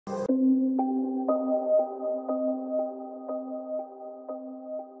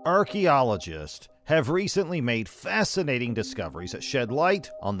Archaeologists have recently made fascinating discoveries that shed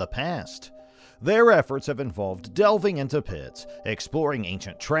light on the past. Their efforts have involved delving into pits, exploring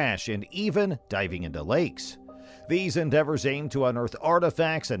ancient trash, and even diving into lakes. These endeavors aim to unearth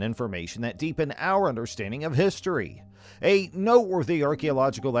artifacts and information that deepen our understanding of history. A noteworthy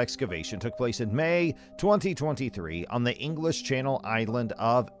archaeological excavation took place in May 2023 on the English Channel island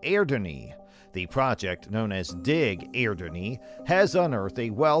of Alderney. The project, known as Dig Alderney, has unearthed a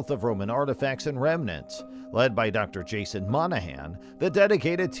wealth of Roman artifacts and remnants. Led by Dr. Jason Monaghan, the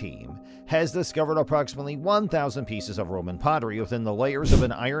dedicated team has discovered approximately 1,000 pieces of Roman pottery within the layers of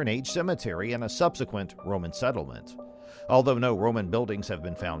an Iron Age cemetery and a subsequent Roman settlement. Although no Roman buildings have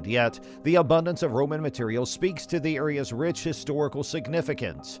been found yet, the abundance of Roman material speaks to the area's rich historical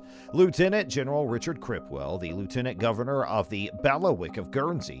significance. Lieutenant General Richard Crippwell, the Lieutenant Governor of the Bailiwick of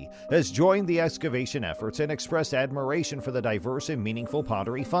Guernsey, has joined the excavation efforts and expressed admiration for the diverse and meaningful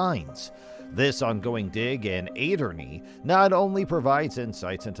pottery finds. This ongoing dig in Alderney not only provides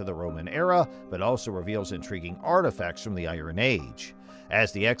insights into the Roman era, but also reveals intriguing artifacts from the Iron Age.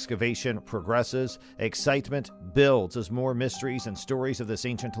 As the excavation progresses, excitement builds as more mysteries and stories of this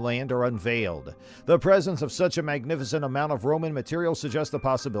ancient land are unveiled. The presence of such a magnificent amount of Roman material suggests the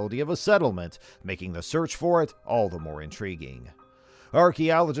possibility of a settlement, making the search for it all the more intriguing.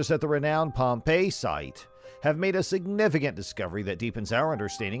 Archaeologists at the renowned Pompeii site have made a significant discovery that deepens our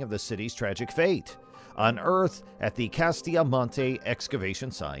understanding of the city's tragic fate. Unearthed at the Castiamonte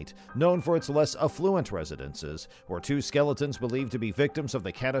excavation site, known for its less affluent residences, were two skeletons believed to be victims of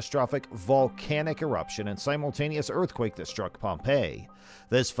the catastrophic volcanic eruption and simultaneous earthquake that struck Pompeii.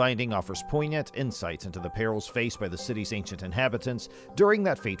 This finding offers poignant insights into the perils faced by the city's ancient inhabitants during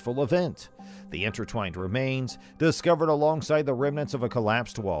that fateful event. The intertwined remains, discovered alongside the remnants of a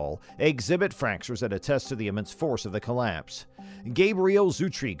collapsed wall, exhibit fractures that attest to the immense force of the collapse. Gabriel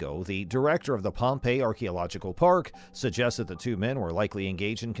Zutrigo, the director of the Pompeii Archaeological Park, suggests that the two men were likely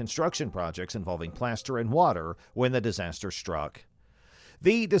engaged in construction projects involving plaster and water when the disaster struck.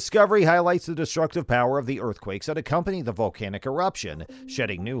 The discovery highlights the destructive power of the earthquakes that accompany the volcanic eruption,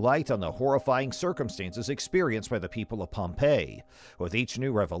 shedding new light on the horrifying circumstances experienced by the people of Pompeii. With each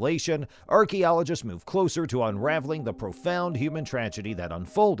new revelation, archaeologists move closer to unraveling the profound human tragedy that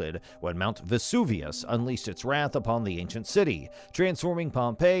unfolded when Mount Vesuvius unleashed its wrath upon the ancient city, transforming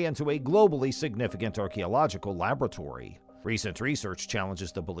Pompeii into a globally significant archaeological laboratory. Recent research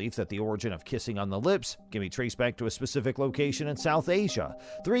challenges the belief that the origin of kissing on the lips can be traced back to a specific location in South Asia,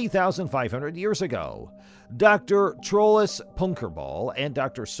 3,500 years ago. Dr. Troelus Punkerball and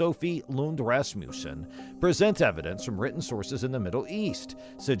Dr. Sophie Lund Rasmussen present evidence from written sources in the Middle East,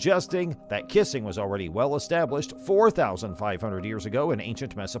 suggesting that kissing was already well established 4,500 years ago in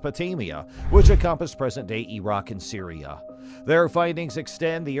ancient Mesopotamia, which encompassed present-day Iraq and Syria. Their findings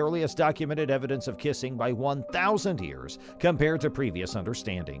extend the earliest documented evidence of kissing by 1,000 years compared to previous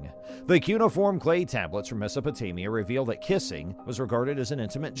understanding. The cuneiform clay tablets from Mesopotamia reveal that kissing was regarded as an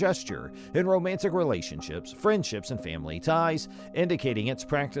intimate gesture in romantic relationships, friendships, and family ties, indicating its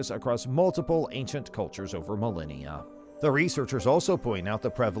practice across multiple ancient cultures over millennia. The researchers also point out the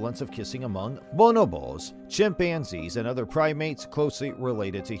prevalence of kissing among bonobos, chimpanzees, and other primates closely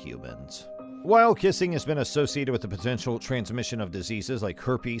related to humans. While kissing has been associated with the potential transmission of diseases like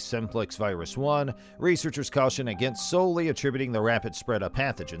herpes simplex virus 1, researchers caution against solely attributing the rapid spread of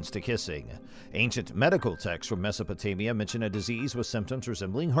pathogens to kissing. Ancient medical texts from Mesopotamia mention a disease with symptoms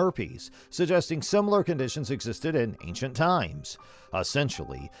resembling herpes, suggesting similar conditions existed in ancient times.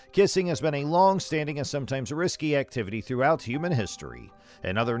 Essentially, kissing has been a long-standing and sometimes risky activity throughout human history.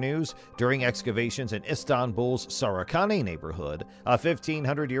 In other news, during excavations in Istanbul's Sarakhane neighborhood, a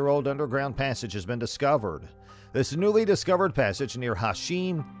 1,500-year-old underground passage has been discovered. This newly discovered passage near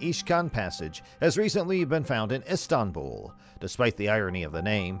Hashim Ishkan Passage has recently been found in Istanbul. Despite the irony of the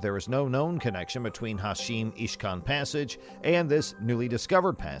name, there is no known connection between Hashim Ishkan Passage and this newly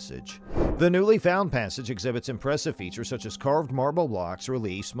discovered passage. The newly found passage exhibits impressive features such as carved marble blocks,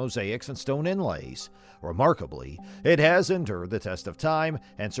 reliefs, mosaics, and stone inlays. Remarkably, it has endured the test of time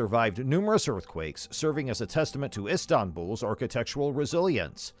and survived numerous earthquakes, serving as a testament to Istanbul's architectural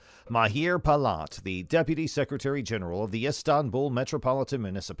resilience. Mahir Palat, the Deputy Secretary General of the Istanbul Metropolitan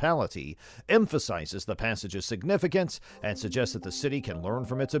Municipality, emphasizes the passage's significance and suggests that the city can learn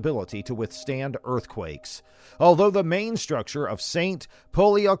from its ability to withstand earthquakes. Although the main structure of St.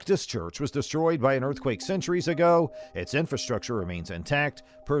 Polyeuctus Church was destroyed by an earthquake centuries ago, its infrastructure remains intact,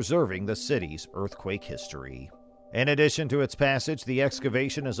 preserving the city's earthquake history. In addition to its passage, the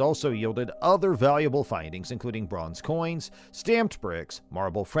excavation has also yielded other valuable findings, including bronze coins, stamped bricks,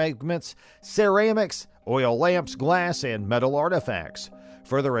 marble fragments, ceramics, oil lamps, glass, and metal artifacts.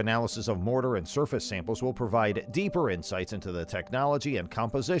 Further analysis of mortar and surface samples will provide deeper insights into the technology and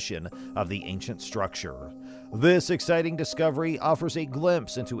composition of the ancient structure. This exciting discovery offers a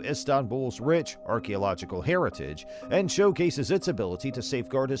glimpse into Istanbul's rich archaeological heritage and showcases its ability to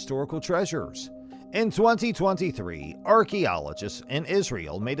safeguard historical treasures. In 2023, archaeologists in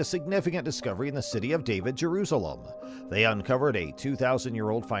Israel made a significant discovery in the city of David, Jerusalem. They uncovered a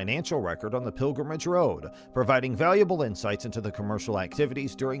 2,000-year-old financial record on the Pilgrimage Road, providing valuable insights into the commercial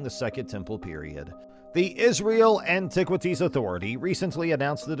activities during the Second Temple period. The Israel Antiquities Authority recently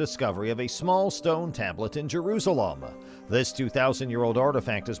announced the discovery of a small stone tablet in Jerusalem. This 2,000-year-old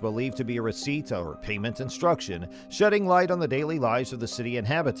artifact is believed to be a receipt or payment instruction, shedding light on the daily lives of the city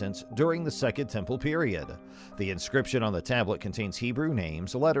inhabitants during the Second Temple period. The inscription on the tablet contains Hebrew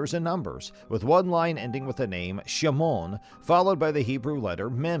names, letters, and numbers, with one line ending with the name Shimon, followed by the Hebrew letter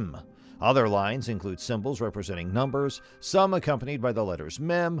Mem. Other lines include symbols representing numbers, some accompanied by the letters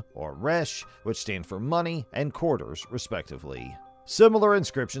Mem or Resh, which stand for money and quarters, respectively. Similar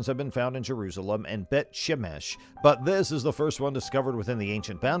inscriptions have been found in Jerusalem and Bet Shemesh, but this is the first one discovered within the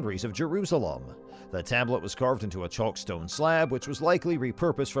ancient boundaries of Jerusalem. The tablet was carved into a chalkstone slab, which was likely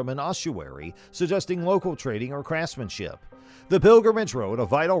repurposed from an ossuary, suggesting local trading or craftsmanship. The Pilgrimage Road, a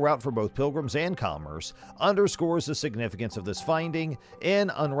vital route for both pilgrims and commerce, underscores the significance of this finding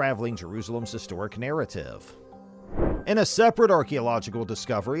in unraveling Jerusalem's historic narrative. In a separate archaeological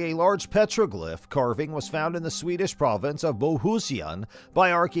discovery, a large petroglyph carving was found in the Swedish province of Bohuslän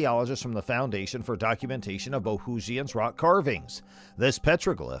by archaeologists from the Foundation for Documentation of Bohuslän's rock carvings. This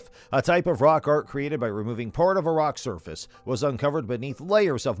petroglyph, a type of rock art created by removing part of a rock surface, was uncovered beneath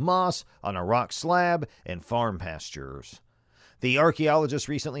layers of moss on a rock slab in farm pastures. The archaeologists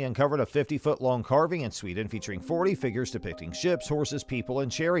recently uncovered a 50-foot-long carving in Sweden featuring 40 figures depicting ships, horses, people,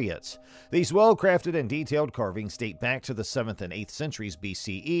 and chariots. These well-crafted and detailed carvings date back to the 7th and 8th centuries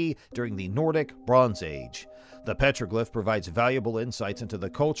BCE during the Nordic Bronze Age. The petroglyph provides valuable insights into the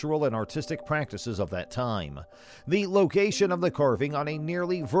cultural and artistic practices of that time. The location of the carving on a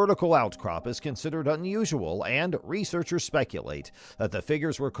nearly vertical outcrop is considered unusual, and researchers speculate that the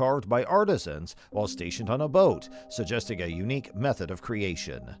figures were carved by artisans while stationed on a boat, suggesting a unique method of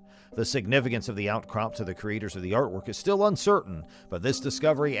creation. The significance of the outcrop to the creators of the artwork is still uncertain, but this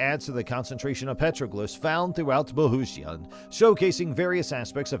discovery adds to the concentration of petroglyphs found throughout Bohuslän, showcasing various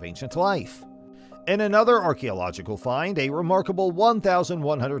aspects of ancient life. In another archaeological find, a remarkable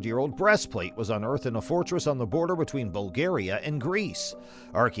 1,100-year-old breastplate was unearthed in a fortress on the border between Bulgaria and Greece.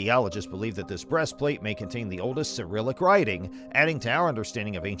 Archaeologists believe that this breastplate may contain the oldest Cyrillic writing, adding to our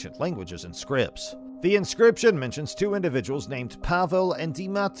understanding of ancient languages and scripts. The inscription mentions two individuals named Pavel and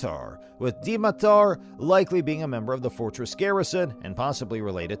Dimitar, with Dimitar likely being a member of the fortress garrison and possibly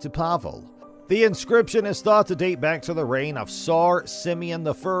related to Pavel. The inscription is thought to date back to the reign of Tsar Simeon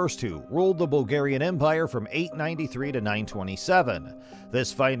I, who ruled the Bulgarian Empire from 893 to 927.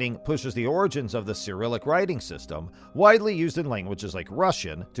 This finding pushes the origins of the Cyrillic writing system, widely used in languages like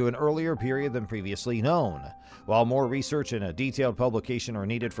Russian, to an earlier period than previously known. While more research and a detailed publication are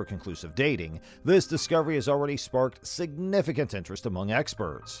needed for conclusive dating, this discovery has already sparked significant interest among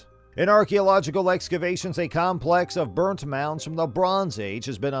experts. In archaeological excavations, a complex of burnt mounds from the Bronze Age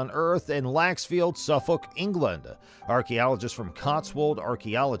has been unearthed in Laxfield, Suffolk, England. Archaeologists from Cotswold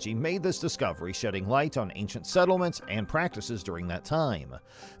Archaeology made this discovery, shedding light on ancient settlements and practices during that time.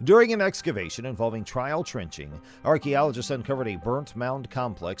 During an excavation involving trial trenching, archaeologists uncovered a burnt mound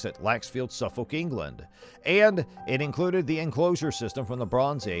complex at Laxfield, Suffolk, England, and it included the enclosure system from the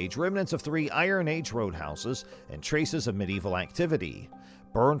Bronze Age, remnants of 3 Iron Age roadhouses, and traces of medieval activity.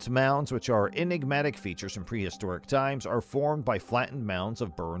 Burnt mounds, which are enigmatic features from prehistoric times, are formed by flattened mounds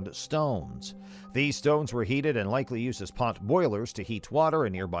of burned stones. These stones were heated and likely used as pot boilers to heat water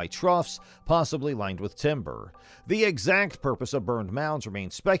in nearby troughs, possibly lined with timber. The exact purpose of burned mounds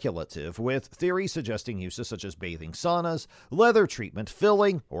remains speculative, with theories suggesting uses such as bathing saunas, leather treatment,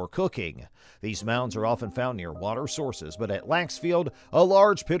 filling, or cooking. These mounds are often found near water sources, but at Laxfield, a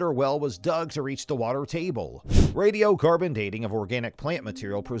large pit or well was dug to reach the water table. Radiocarbon dating of organic plant material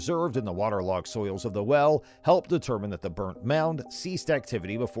preserved in the waterlogged soils of the well helped determine that the burnt mound ceased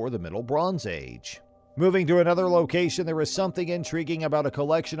activity before the Middle Bronze Age. Moving to another location, there is something intriguing about a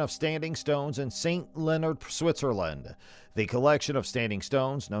collection of standing stones in St. Leonard, Switzerland. The collection of standing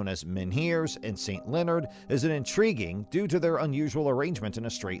stones, known as menhirs and St. Leonard, is an intriguing due to their unusual arrangement in a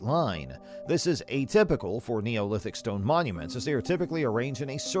straight line. This is atypical for Neolithic stone monuments, as they are typically arranged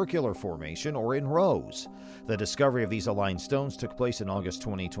in a circular formation or in rows. The discovery of these aligned stones took place in August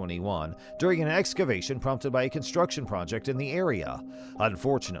 2021 during an excavation prompted by a construction project in the area.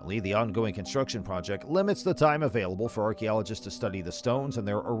 Unfortunately, the ongoing construction project limits the time available for archaeologists to study the stones in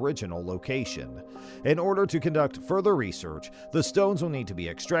their original location. In order to conduct further research, the stones will need to be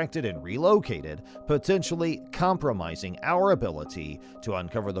extracted and relocated, potentially compromising our ability to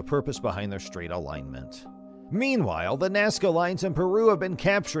uncover the purpose behind their straight alignment. Meanwhile, the Nazca lines in Peru have been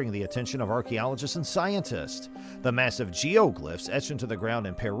capturing the attention of archaeologists and scientists. The massive geoglyphs etched into the ground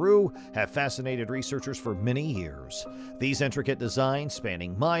in Peru have fascinated researchers for many years. These intricate designs,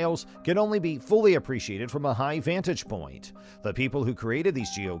 spanning miles, can only be fully appreciated from a high vantage point. The people who created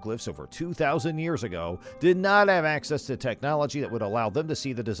these geoglyphs over 2,000 years ago did not have access to technology that would allow them to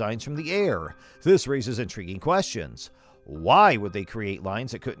see the designs from the air. This raises intriguing questions. Why would they create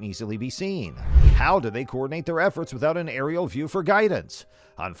lines that couldn't easily be seen? How do they coordinate their efforts without an aerial view for guidance?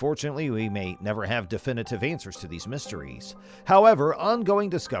 Unfortunately, we may never have definitive answers to these mysteries. However,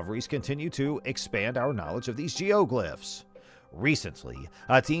 ongoing discoveries continue to expand our knowledge of these geoglyphs. Recently,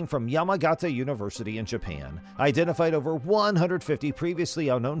 a team from Yamagata University in Japan identified over 150 previously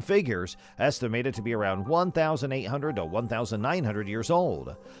unknown figures, estimated to be around 1,800 to 1,900 years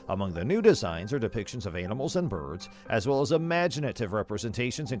old. Among the new designs are depictions of animals and birds, as well as imaginative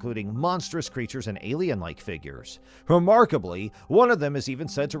representations including monstrous creatures and alien-like figures. Remarkably, one of them is even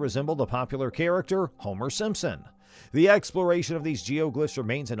said to resemble the popular character Homer Simpson. The exploration of these geoglyphs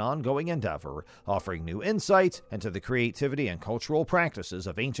remains an ongoing endeavor, offering new insights into the creativity and cultural practices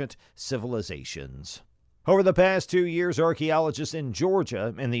of ancient civilizations. Over the past 2 years, archaeologists in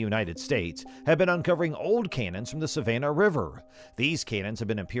Georgia, in the United States, have been uncovering old cannons from the Savannah River. These cannons have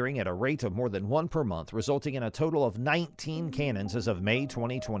been appearing at a rate of more than one per month, resulting in a total of 19 cannons as of May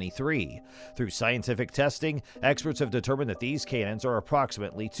 2023. Through scientific testing, experts have determined that these cannons are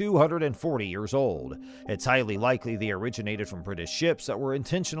approximately 240 years old. It's highly likely they originated from British ships that were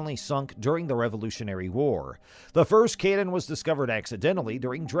intentionally sunk during the Revolutionary War. The first cannon was discovered accidentally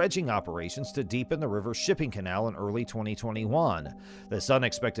during dredging operations to deepen the river's shipping canal in early 2021. This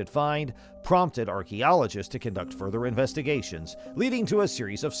unexpected find prompted archaeologists to conduct further investigations, leading to a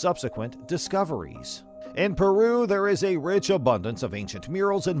series of subsequent discoveries. In Peru, there is a rich abundance of ancient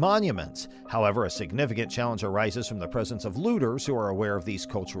murals and monuments. However, a significant challenge arises from the presence of looters who are aware of these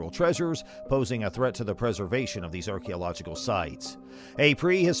cultural treasures, posing a threat to the preservation of these archaeological sites. A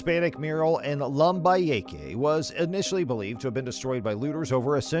pre-Hispanic mural in Lambayeque was initially believed to have been destroyed by looters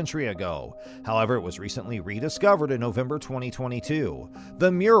over a century ago. However, it was recently rediscovered in November 2022.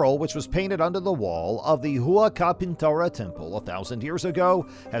 The mural, which was painted onto the wall of the Huacapintara Temple 1,000 years ago,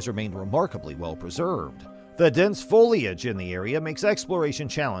 has remained remarkably well preserved. The dense foliage in the area makes exploration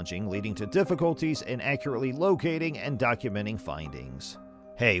challenging, leading to difficulties in accurately locating and documenting findings.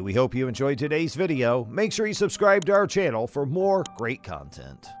 Hey, we hope you enjoyed today's video. Make sure you subscribe to our channel for more great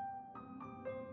content.